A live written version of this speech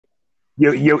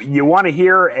You want to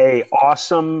hear a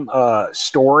awesome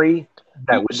story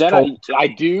that was told? I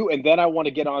do, and then I want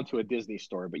to get on to a Disney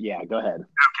story. But yeah, go ahead.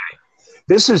 Okay.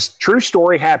 This is true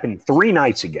story, happened 3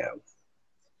 nights ago.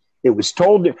 It was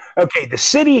told. Okay, the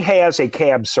city has a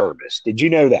cab service. Did you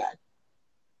know that?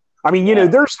 I mean,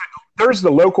 there's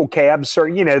the local cab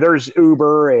service. There's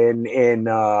Uber and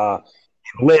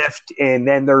Lyft, and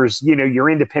then there's your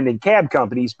independent cab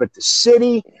companies. But the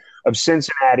city of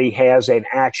Cincinnati has an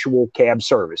actual cab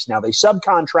service. Now they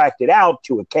subcontract it out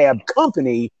to a cab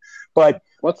company, but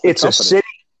it's a city.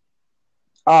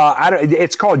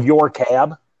 It's called Your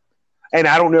Cab. And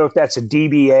I don't know if that's a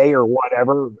DBA or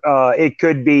whatever. It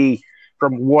could be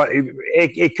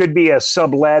it could be a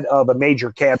sublet of a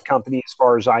major cab company, as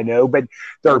far as I know. But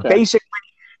they're basically,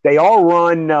 they all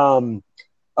run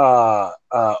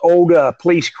old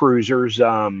police cruisers.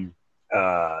 Crown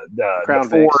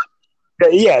Vics.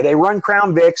 Yeah, they run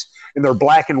Crown Vics, and they're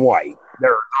black and white.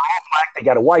 They're all black. They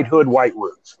got a white hood, white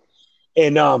roof.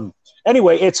 And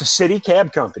anyway, it's a city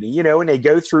cab company, and they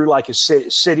go through like a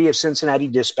city of Cincinnati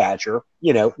dispatcher,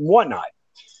 whatnot.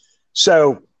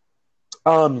 So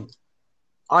I'm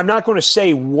not going to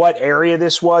say what area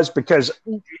this was, because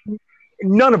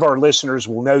none of our listeners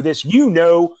will know this.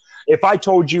 If I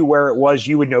told you where it was,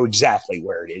 you would know exactly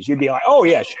where it is. You'd be like, oh,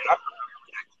 yeah,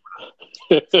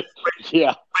 shit.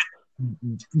 Yeah.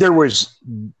 There was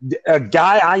a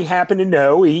guy I happen to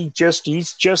know. He's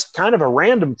just kind of a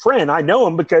random friend. I know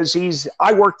him because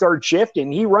I work third shift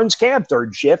and he runs cab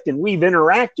third shift, and we've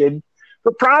interacted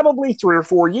for probably 3 or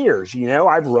 4 years.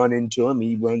 I've run into him.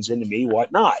 He runs into me,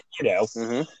 whatnot,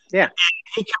 Mm-hmm. Yeah.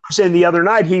 He comes in the other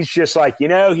night. He's just like,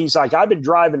 he's like, I've been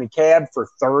driving a cab for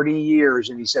 30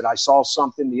 years. And he said, I saw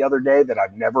something the other day that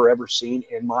I've never, ever seen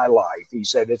in my life. He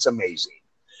said, it's amazing.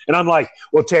 And I'm like,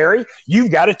 well, Terry, you've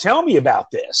got to tell me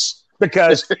about this,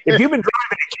 because if you've been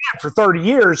driving a cab for 30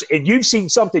 years and you've seen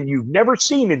something you've never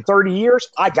seen in 30 years,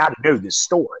 I got to know this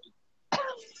story.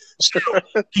 So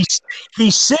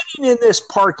he's sitting in this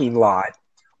parking lot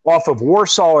off of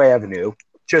Warsaw Avenue,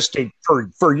 just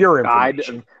for your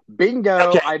information. Bingo.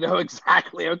 Okay. I know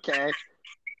exactly. Okay.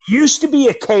 Used to be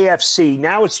a KFC.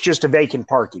 Now it's just a vacant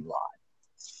parking lot.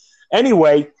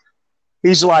 Anyway,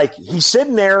 he's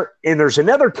sitting there, and there's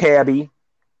another cabbie,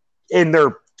 and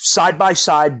they're side by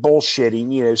side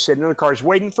bullshitting, sitting in the cars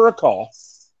waiting for a call.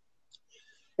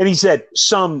 And he said,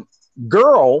 some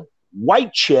girl,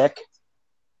 white chick,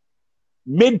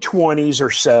 mid-20s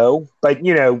or so, but,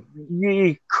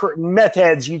 meth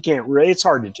heads, you can't really, it's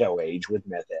hard to tell age with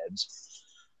meth heads,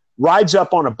 rides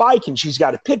up on a bike, and she's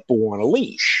got a Pitbull on a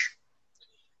leash.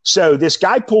 So this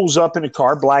guy pulls up in a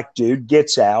car, black dude,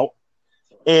 gets out,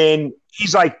 and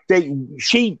he's like,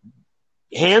 she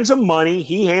hands him money.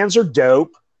 He hands her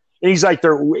dope. And he's like,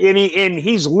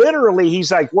 he's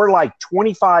like, we're like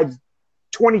 25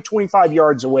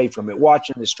 yards away from it,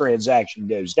 watching this transaction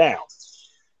goes down.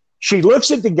 She looks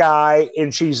at the guy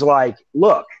and she's like,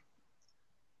 look,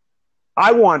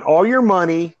 I want all your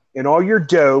money and all your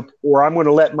dope, or I'm going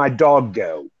to let my dog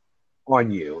go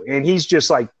on you. And he's just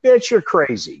like, bitch, you're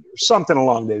crazy, or something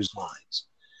along those lines.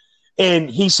 And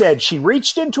he said she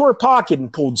reached into her pocket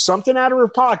and pulled something out of her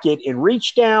pocket and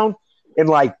reached down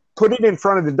and put it in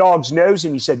front of the dog's nose.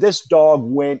 And he said this dog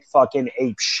went fucking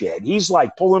ape shit. He's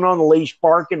like pulling on the leash,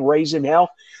 barking, raising hell.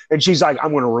 And she's like,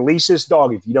 I'm going to release this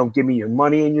dog if you don't give me your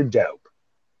money and your dope.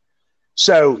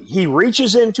 So he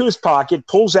reaches into his pocket,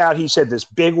 pulls out, he said, this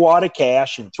big wad of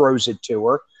cash, and throws it to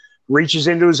her. Reaches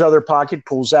into his other pocket,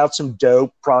 pulls out some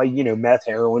dope, probably, meth,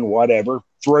 heroin, whatever,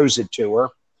 throws it to her.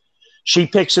 She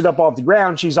picks it up off the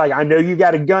ground. She's like, I know you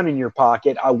got a gun in your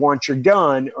pocket. I want your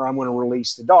gun, or I'm going to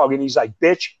release the dog. And he's like,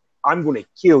 bitch, I'm going to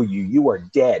kill you. You are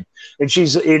dead. And she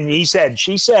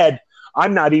said,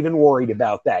 I'm not even worried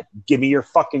about that. Give me your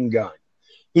fucking gun.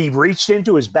 He reached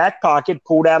into his back pocket,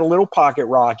 pulled out a little pocket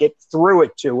rocket, threw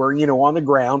it to her, on the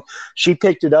ground. She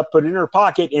picked it up, put it in her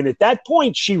pocket. And at that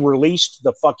point, she released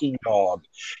the fucking dog.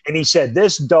 And he said,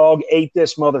 this dog ate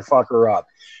this motherfucker up.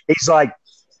 He's like,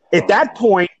 at that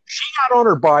point, she got on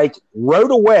her bike,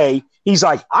 rode away. He's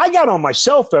like, I got on my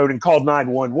cell phone and called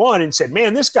 911 and said,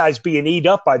 man, this guy's being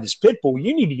eaten up by this pit bull.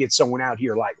 You need to get someone out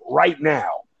here right now.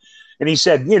 And he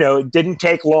said, it didn't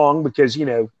take long because,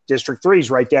 District 3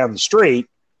 is right down the street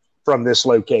from this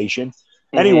location.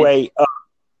 Mm-hmm. Anyway,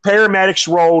 paramedics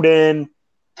rolled in,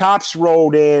 cops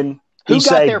rolled in. Who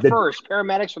got there first,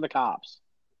 paramedics or the cops?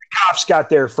 The cops got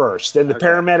there first, then the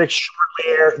paramedics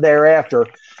shortly thereafter.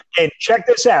 And check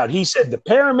this out. He said the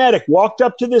paramedic walked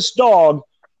up to this dog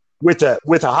with a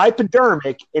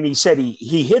hypodermic, and he said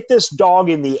he hit this dog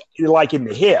in the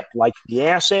hip, like the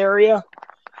ass area.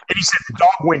 And he said the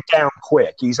dog went down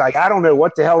quick. He's like, I don't know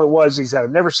what the hell it was. He said,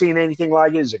 I've never seen anything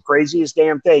like it. It's the craziest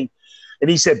damn thing. And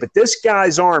he said, but this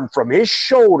guy's arm from his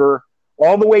shoulder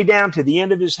all the way down to the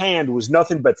end of his hand was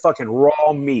nothing but fucking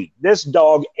raw meat. This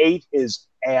dog ate his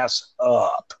ass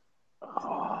up.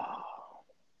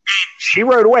 She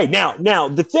rode away. Now,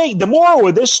 the moral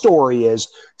of this story is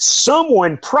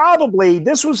someone probably,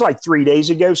 this was like 3 days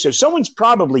ago, so someone's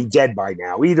probably dead by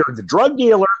now. Either the drug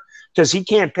dealer, because he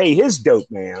can't pay his dope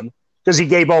man, because he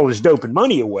gave all his dope and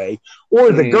money away,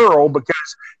 or the girl,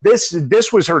 because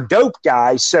this was her dope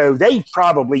guy, so they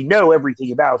probably know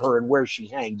everything about her and where she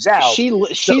hangs out. She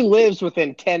lives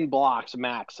within 10 blocks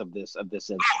max of this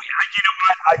incident. Oh, yeah, you know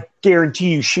what? I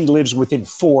guarantee you she lives within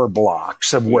 4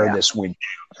 blocks of where this went down.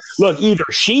 Look, either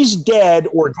she's dead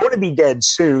or going to be dead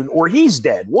soon, or he's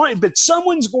dead. But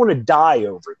someone's going to die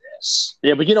over this.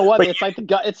 Yeah, but you know what? It's like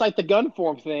the gun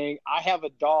form thing. I have a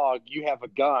dog, you have a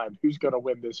gun. Who's going to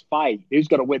win this fight? Who's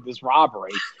going to win this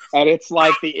robbery? And it's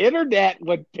like the internet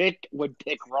would pick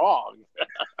wrong.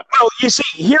 Well, you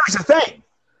see, here's the thing,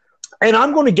 and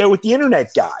I'm going to go with the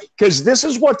internet guy because this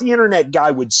is what the internet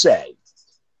guy would say.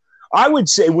 I would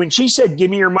say when she said, "Give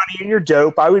me your money and your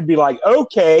dope," I would be like,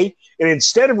 "Okay." And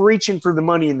instead of reaching for the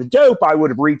money and the dope, I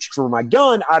would have reached for my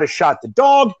gun. I'd have shot the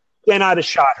dog, then I'd have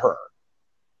shot her.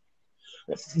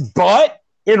 But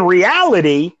in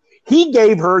reality, he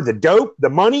gave her the dope, the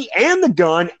money, and the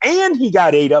gun, and he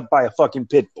got ate up by a fucking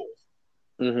pit bull.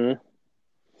 Mm-hmm.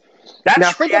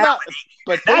 That's reality.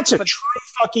 That's a true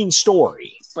fucking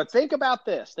story. But think about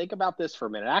this. Think about this for a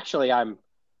minute. Actually, I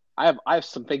have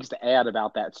some things to add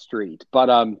about that street.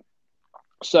 But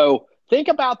so think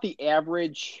about the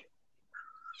average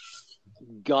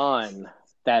gun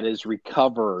that is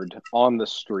recovered on the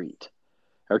street.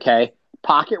 Okay?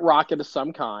 Pocket rocket of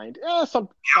some kind.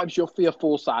 Sometimes you'll see a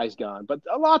full-size gun, but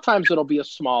a lot of times it'll be a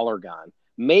smaller gun.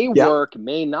 May work,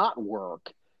 may not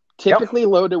work. Typically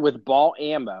loaded with ball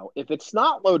ammo. If it's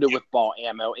not loaded with ball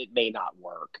ammo, it may not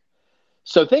work.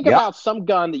 So think about some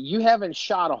gun that you haven't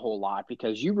shot a whole lot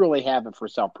because you really have it for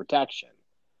self-protection.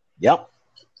 Yep.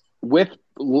 With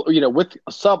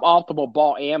suboptimal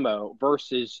ball ammo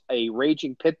versus a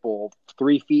raging pit bull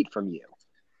 3 feet from you.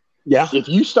 Yeah. If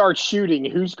you start shooting,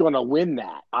 who's going to win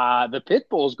that? The pit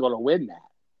bull is going to win that.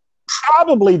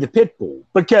 Probably the pit bull,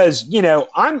 because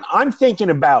I'm thinking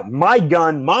about my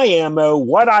gun, my ammo,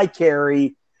 what I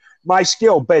carry, my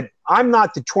skill, but I'm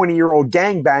not the 20-year-old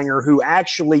gangbanger who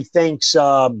actually thinks,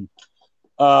 what's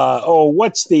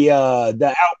the Al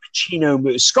Pacino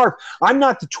movie? I'm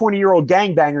not the 20-year-old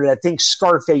gangbanger that thinks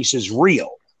Scarface is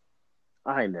real.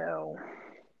 I know.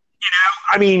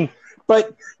 I mean,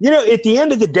 but at the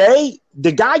end of the day,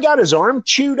 the guy got his arm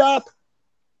chewed up,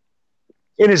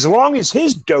 and as long as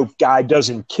his dope guy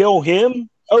doesn't kill him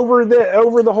over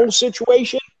the whole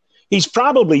situation, he's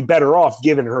probably better off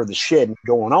giving her the shit and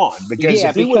going on. Because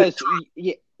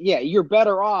you're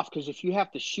better off, because if you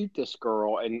have to shoot this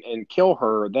girl and kill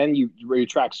her, then you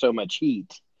attract so much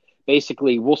heat.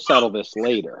 Basically, we'll settle this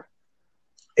later.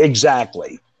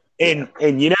 Exactly. And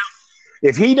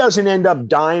if he doesn't end up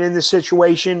dying in the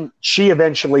situation, she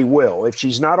eventually will. If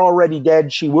she's not already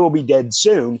dead, she will be dead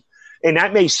soon. And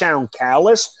that may sound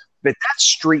callous, but that's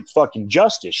street fucking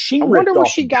justice. I wonder where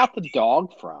she got the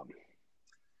dog from.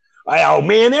 Oh,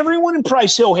 man, everyone in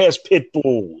Price Hill has pit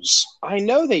bulls. I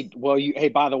know they – well, hey,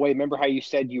 by the way, remember how you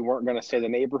said you weren't going to say the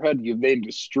neighborhood? You named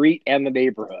the street and the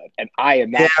neighborhood, and I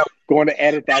am not going to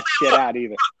edit that shit out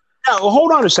either. No,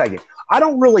 hold on a second. I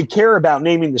don't really care about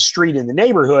naming the street in the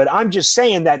neighborhood. I'm just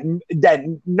saying that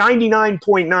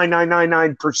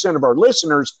 99.9999% of our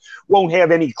listeners won't have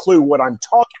any clue what I'm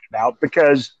talking about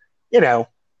because, they don't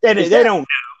know.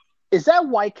 Is that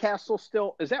White Castle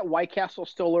still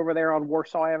over there on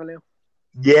Warsaw Avenue?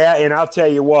 Yeah, and I'll tell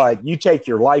you what, you take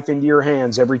your life into your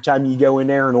hands every time you go in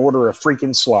there and order a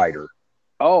freaking slider.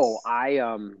 Oh,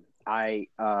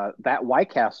 that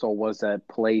White Castle was a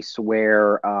place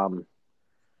where I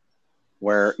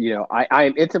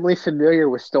am intimately familiar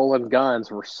with stolen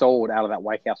guns were sold out of that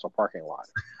White Castle parking lot.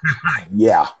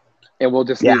 Yeah. And we'll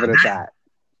just leave it at that.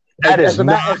 As a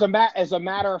matter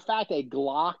of fact, a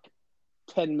Glock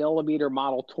 10 millimeter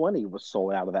Model 20 was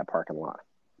sold out of that parking lot.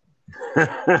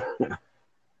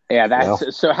 Yeah,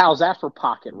 so how's that for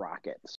pocket rockets?